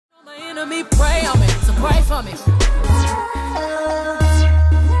me, pray on me, so pray for me.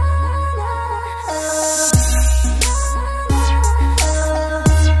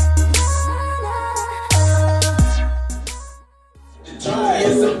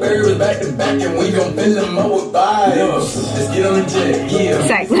 Back to back and we gon' fill them up with vibes. Let's get on the jet, yeah.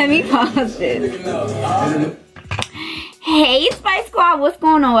 Sorry, let me pause this. Hey Spice Squad, what's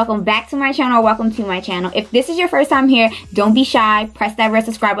going on? Welcome back to my channel, or welcome to my channel. If this is your first time here, don't be shy. Press that red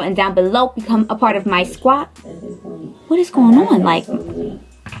subscribe button down below. Become a part of my squad. What is going on? Like,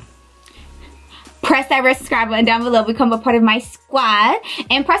 press that red subscribe button down below. Become a part of my squad.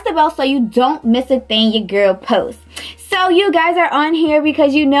 And press the bell so you don't miss a thing your girl posts. So you guys are on here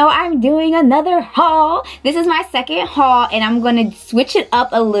because you know I'm doing another haul. This is my second haul and I'm going to switch it up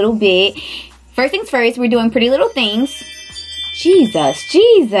a little bit. First things first, we're doing Pretty Little Things. Jesus,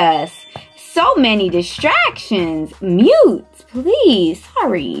 Jesus. So many distractions. Mute, please.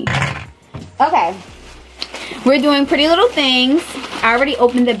 Sorry. Okay. We're doing Pretty Little Things. I already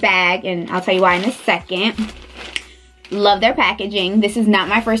opened the bag and I'll tell you why in a second. Love their packaging. This is not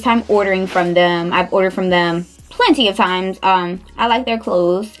my first time ordering from them. I've ordered from them plenty of times. I like their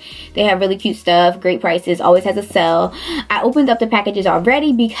clothes. They have really cute stuff, great prices, always has a sale. I opened up the packages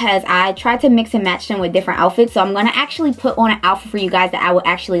already because I tried to mix and match them with different outfits. So I'm gonna actually put on an outfit for you guys that I will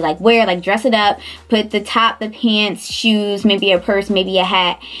actually like wear, like dress it up, put the top, the pants, shoes, maybe a purse, maybe a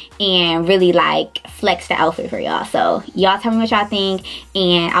hat, and really like flex the outfit for y'all. So y'all tell me what y'all think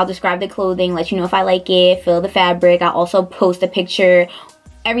and I'll describe the clothing, let you know if I like it, feel the fabric. I'll also post a picture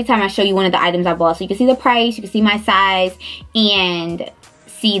every time I show you one of the items I bought, so you can see the price, you can see my size, and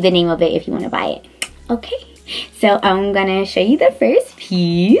see the name of it if you want to buy it. Okay, so I'm gonna show you the first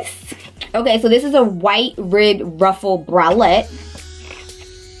piece. Okay, so this is a white red ruffle bralette.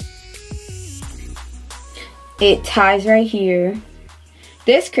 It ties right here.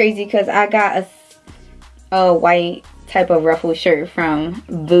 This crazy because I got a white type of ruffle shirt from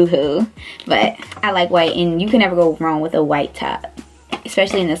Boohoo, but I like white and you can never go wrong with a white top,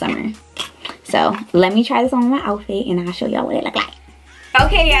 especially in the summer. So let me try this on my outfit and I'll show y'all what it look like.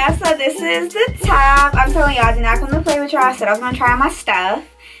 Okay, yeah, so this is the top. I'm telling y'all, I did not come to play with y'all. I said I was gonna try on my stuff.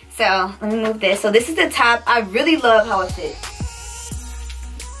 So let me move this. So this is the top. I really love how it fits.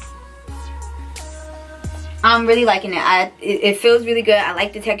 I'm really liking it. It feels really good. I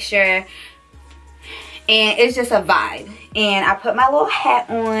like the texture. And it's just a vibe. And I put my little hat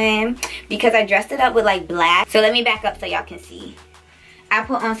on because I dressed it up with like black. So let me back up so y'all can see. I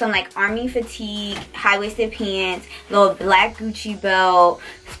put on some like army fatigue, high-waisted pants, little black Gucci belt,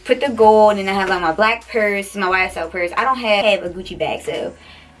 put the gold, and I have like my black purse, my YSL purse. I don't have a Gucci bag, so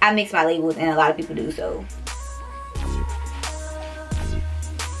I mix my labels and a lot of people do, so.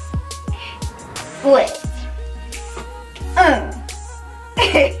 What?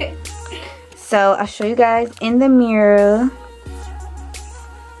 So I'll show you guys in the mirror.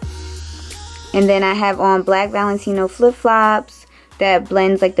 And then I have on black Valentino flip-flops that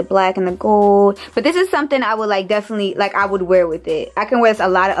blends like the black and the gold. But this is something I would like definitely, like I would wear with it. I can wear this a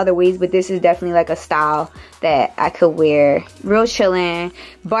lot of other ways, but this is definitely like a style that I could wear. Real chillin',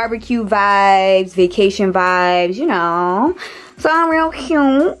 barbecue vibes, vacation vibes, you know. So I'm real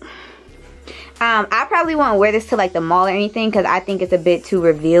cute. I probably won't wear this to like the mall or anything because I think it's a bit too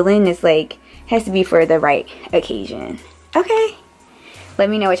revealing. It's like, has to be for the right occasion. Okay. Let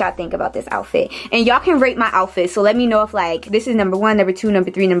me know what y'all think about this outfit. And y'all can rate my outfit. So let me know if like this is number 1, number 2,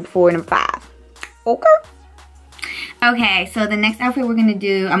 number 3, number 4, number 5. Okay. Okay, so the next outfit we're gonna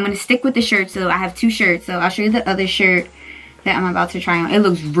do, I'm gonna stick with the shirt. So I have 2 shirts. So I'll show you the other shirt that I'm about to try on. It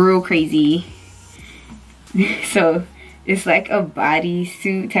looks real crazy. So it's like a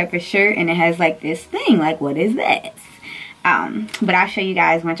bodysuit type of shirt and it has like this thing. Like, what is this? But I'll show you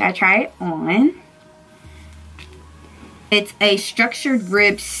guys once I try it on. It's a structured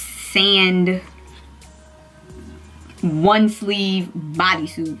rib sand 1-sleeve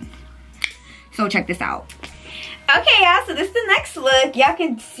bodysuit. So check this out. Okay, y'all, so this is the next look. Y'all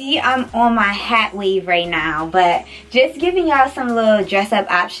can see I'm on my hat wave right now, but just giving y'all some little dress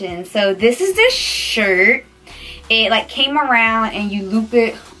up options. So this is the shirt. It like came around and you loop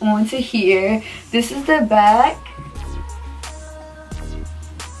it onto here. This is the back.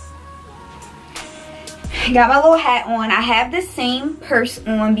 Got my little hat on. I have the same purse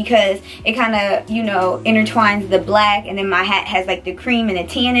on because it kind of, you know, intertwines the black, and then my hat has like the cream and the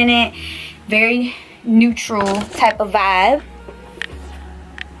tan in it. Very neutral type of vibe.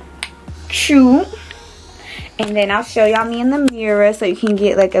 Cute. And then I'll show y'all me in the mirror so you can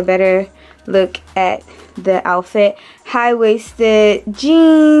get like a better look at the outfit. High-waisted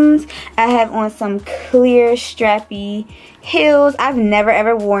jeans. I have on some clear strappy heels. I've never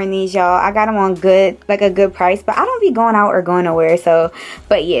ever worn these, y'all. I got them on good, like a good price, but I don't be going out or going nowhere. So,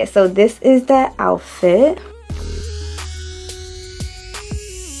 but yeah, so this is the outfit.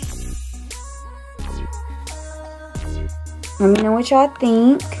 Let me know what y'all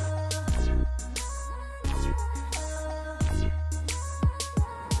think.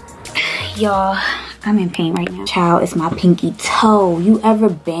 Y'all, I'm in pain right now. Child, it's my pinky toe. You ever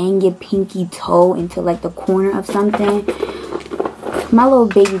bang your pinky toe into like the corner of something? My little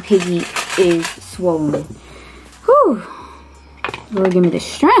baby piggy is swollen. Whew. Lord, give me the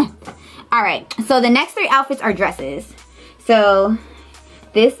strength. All right, so the next 3 outfits are dresses. So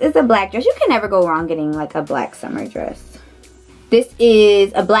this is a black dress. You can never go wrong getting like a black summer dress. This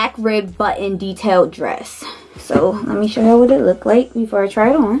is a black rib button detailed dress. So let me show you what it looked like before I try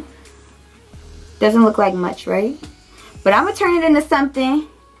it on. Doesn't look like much, right? But I'm gonna turn it into something.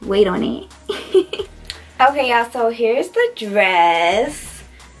 Wait on it. Okay, y'all, so here's the dress.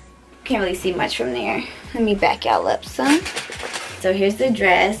 Can't really see much from there. Let me back y'all up some. So here's the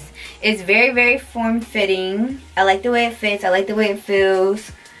dress. It's very, very form-fitting. I like the way it fits. I like the way it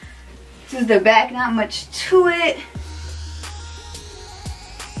feels. This is the back, not much to it.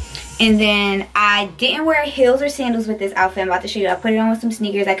 And then I didn't wear heels or sandals with this outfit I'm about to show you. I put it on with some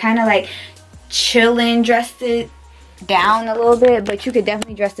sneakers. I kind of like chillin' dressed it down a little bit, but you could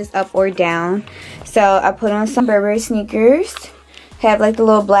definitely dress this up or down. So I put on some Burberry sneakers. Have like the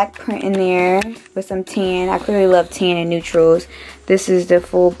little black print in there with some tan. I clearly love tan and neutrals. This is the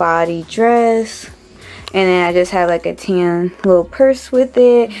full body dress. And then I just had like a tan little purse with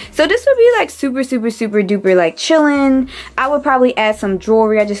it. So this would be like super, super, super duper like chillin'. I would probably add some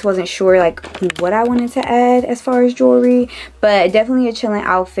jewelry. I just wasn't sure like what I wanted to add as far as jewelry. But definitely a chillin'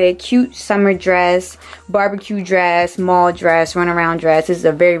 outfit. Cute summer dress, barbecue dress, mall dress, run around dress. This is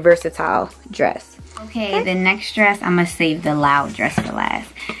a very versatile dress. Okay, the next dress, I'm gonna save the loud dress for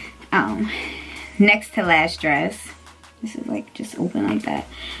last. Next to last dress, this is like just open like that,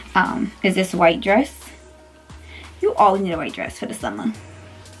 is this white dress. You always need a white dress for the summer.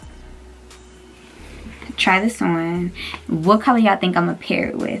 Try this on. What color y'all think I'm gonna pair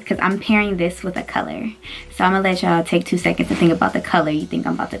it with? Because I'm pairing this with a color. So I'm gonna let y'all take 2 seconds to think about the color you think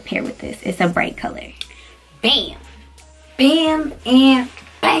I'm about to pair with this. It's a bright color. Bam! Bam and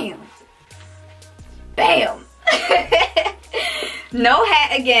bam! Bam! No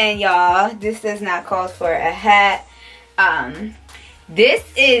hat again, y'all. This does not call for a hat. This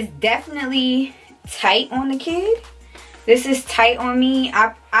is definitely tight on the kid. This is tight on me.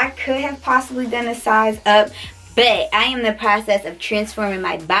 I could have possibly done a size up, but I am in the process of transforming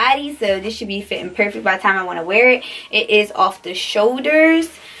my body, so this should be fitting perfect by the time I want to wear it. It is off the shoulders.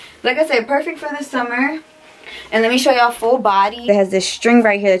 Like I said, perfect for the summer. And let me show y'all full body. It has this string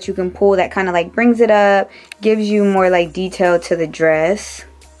right here that you can pull that kind of like brings it up, gives you more like detail to the dress.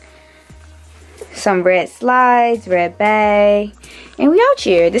 Some red slides, red bag, and we out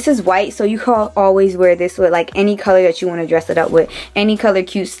here. This is white, so you can always wear this with like any color that you want to dress it up with. Any color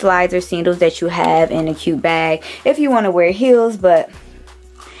cute slides or sandals that you have, and a cute bag if you want to wear heels, but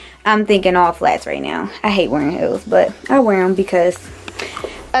I'm thinking all flats right now. I hate wearing heels, but I wear them because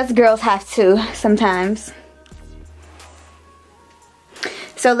us girls have to sometimes.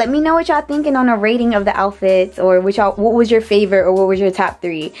 So let me know what y'all thinking on a rating of the outfits, or what was your favorite, or what was your top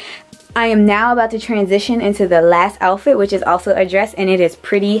 3. I am now about to transition into the last outfit, which is also a dress, and it is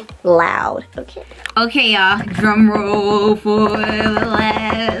pretty loud. Okay, y'all, drum roll for the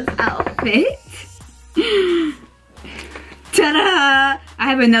last outfit. Ta-da! I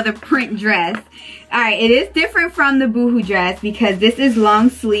have another print dress. Alright, it is different from the boohoo dress because this is long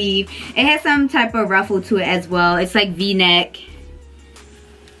sleeve. It has some type of ruffle to it as well. It's like V-neck.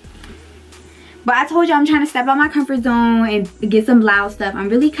 But I told you I'm trying to step out my comfort zone and get some loud stuff. I'm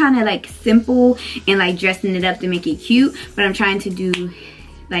really kind of like simple and like dressing it up to make it cute. But I'm trying to do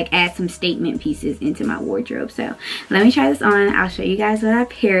like add some statement pieces into my wardrobe. So let me try this on. I'll show you guys what I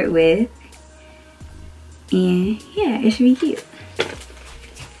pair it with. And yeah, it should be cute.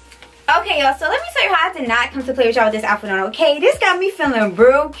 Okay, y'all, so let me tell you how I did not come to play with y'all with this outfit on, okay? This got me feeling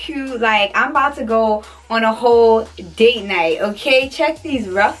real cute. Like, I'm about to go on a whole date night, okay? Check these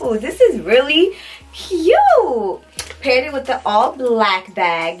ruffles. This is really cute. Paired it with the all black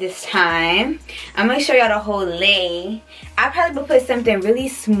bag this time. I'm going to show y'all the whole lay. I probably would put something really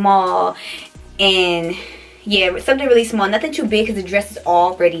small and... yeah, something really small. Nothing too big because the dress is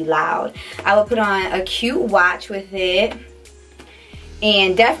already loud. I would put on a cute watch with it.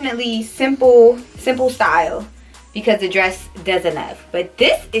 And definitely simple style because the dress does enough. But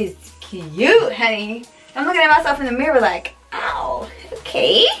this is cute, honey. I'm looking at myself in the mirror like, ow,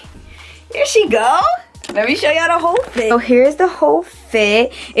 okay. Here she go. Let me show y'all the whole fit. So here's the whole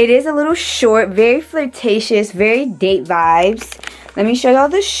fit. It is a little short, very flirtatious, very date vibes. Let me show y'all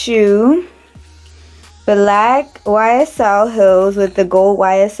the shoe. Black YSL heels with the gold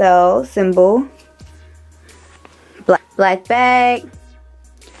YSL symbol. Black bag.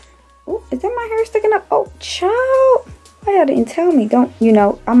 Oh, is that my hair sticking up? Oh, child. Why y'all didn't tell me? Don't, you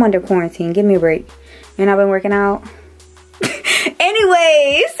know, I'm under quarantine. Give me a break. And I've been working out.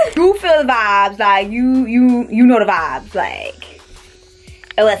 Anyways, you feel the vibes. Like, you know the vibes. Like,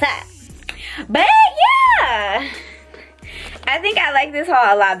 oh, what's up? But, yeah. I think I like this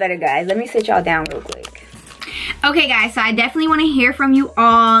haul a lot better, guys. Let me sit y'all down real quick. Okay, guys, so I definitely want to hear from you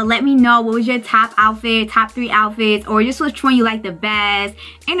all. Let me know what was your top outfit, top 3 outfits, or just which one you like the best.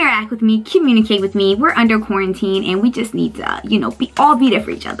 Interact with me, communicate with me. We're under quarantine and we just need to, you know, all be there for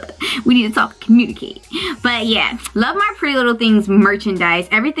each other. We need to talk, communicate. But yeah, love my Pretty Little Things merchandise.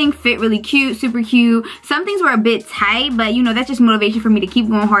 Everything fit really cute, super cute. Some things were a bit tight, but you know, that's just motivation for me to keep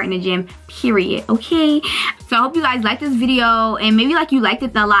going hard in the gym, period, okay? So I hope you guys liked this video, and maybe like you liked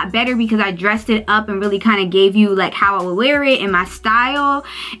it a lot better because I dressed it up and really kind of gave you like how I would wear it and my style.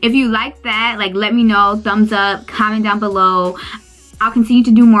 If you like that, like let me know, thumbs up, comment down below. I'll continue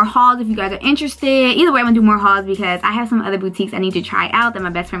to do more hauls if you guys are interested. Either way, I'm gonna do more hauls because I have some other boutiques I need to try out that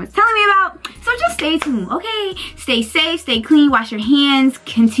my best friend was telling me about. So just stay tuned, okay? Stay safe, stay clean, wash your hands,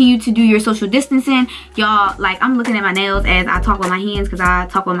 continue to do your social distancing. Y'all, like, I'm looking at my nails as I talk with my hands because I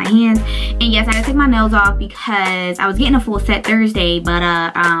talk with my hands. And yes, I gotta take my nails off because I was getting a full set Thursday, but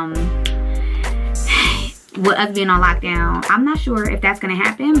with us being on lockdown, I'm not sure if that's gonna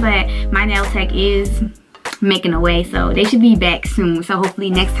happen, but my nail tech is making a way, so they should be back soon. So hopefully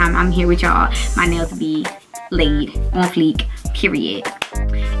next time I'm here with y'all, my nails will be laid on fleek, period.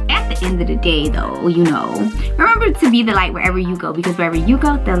 At the end of the day though, you know, remember to be the light wherever you go, because wherever you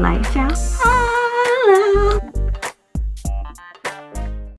go, the light shall follow.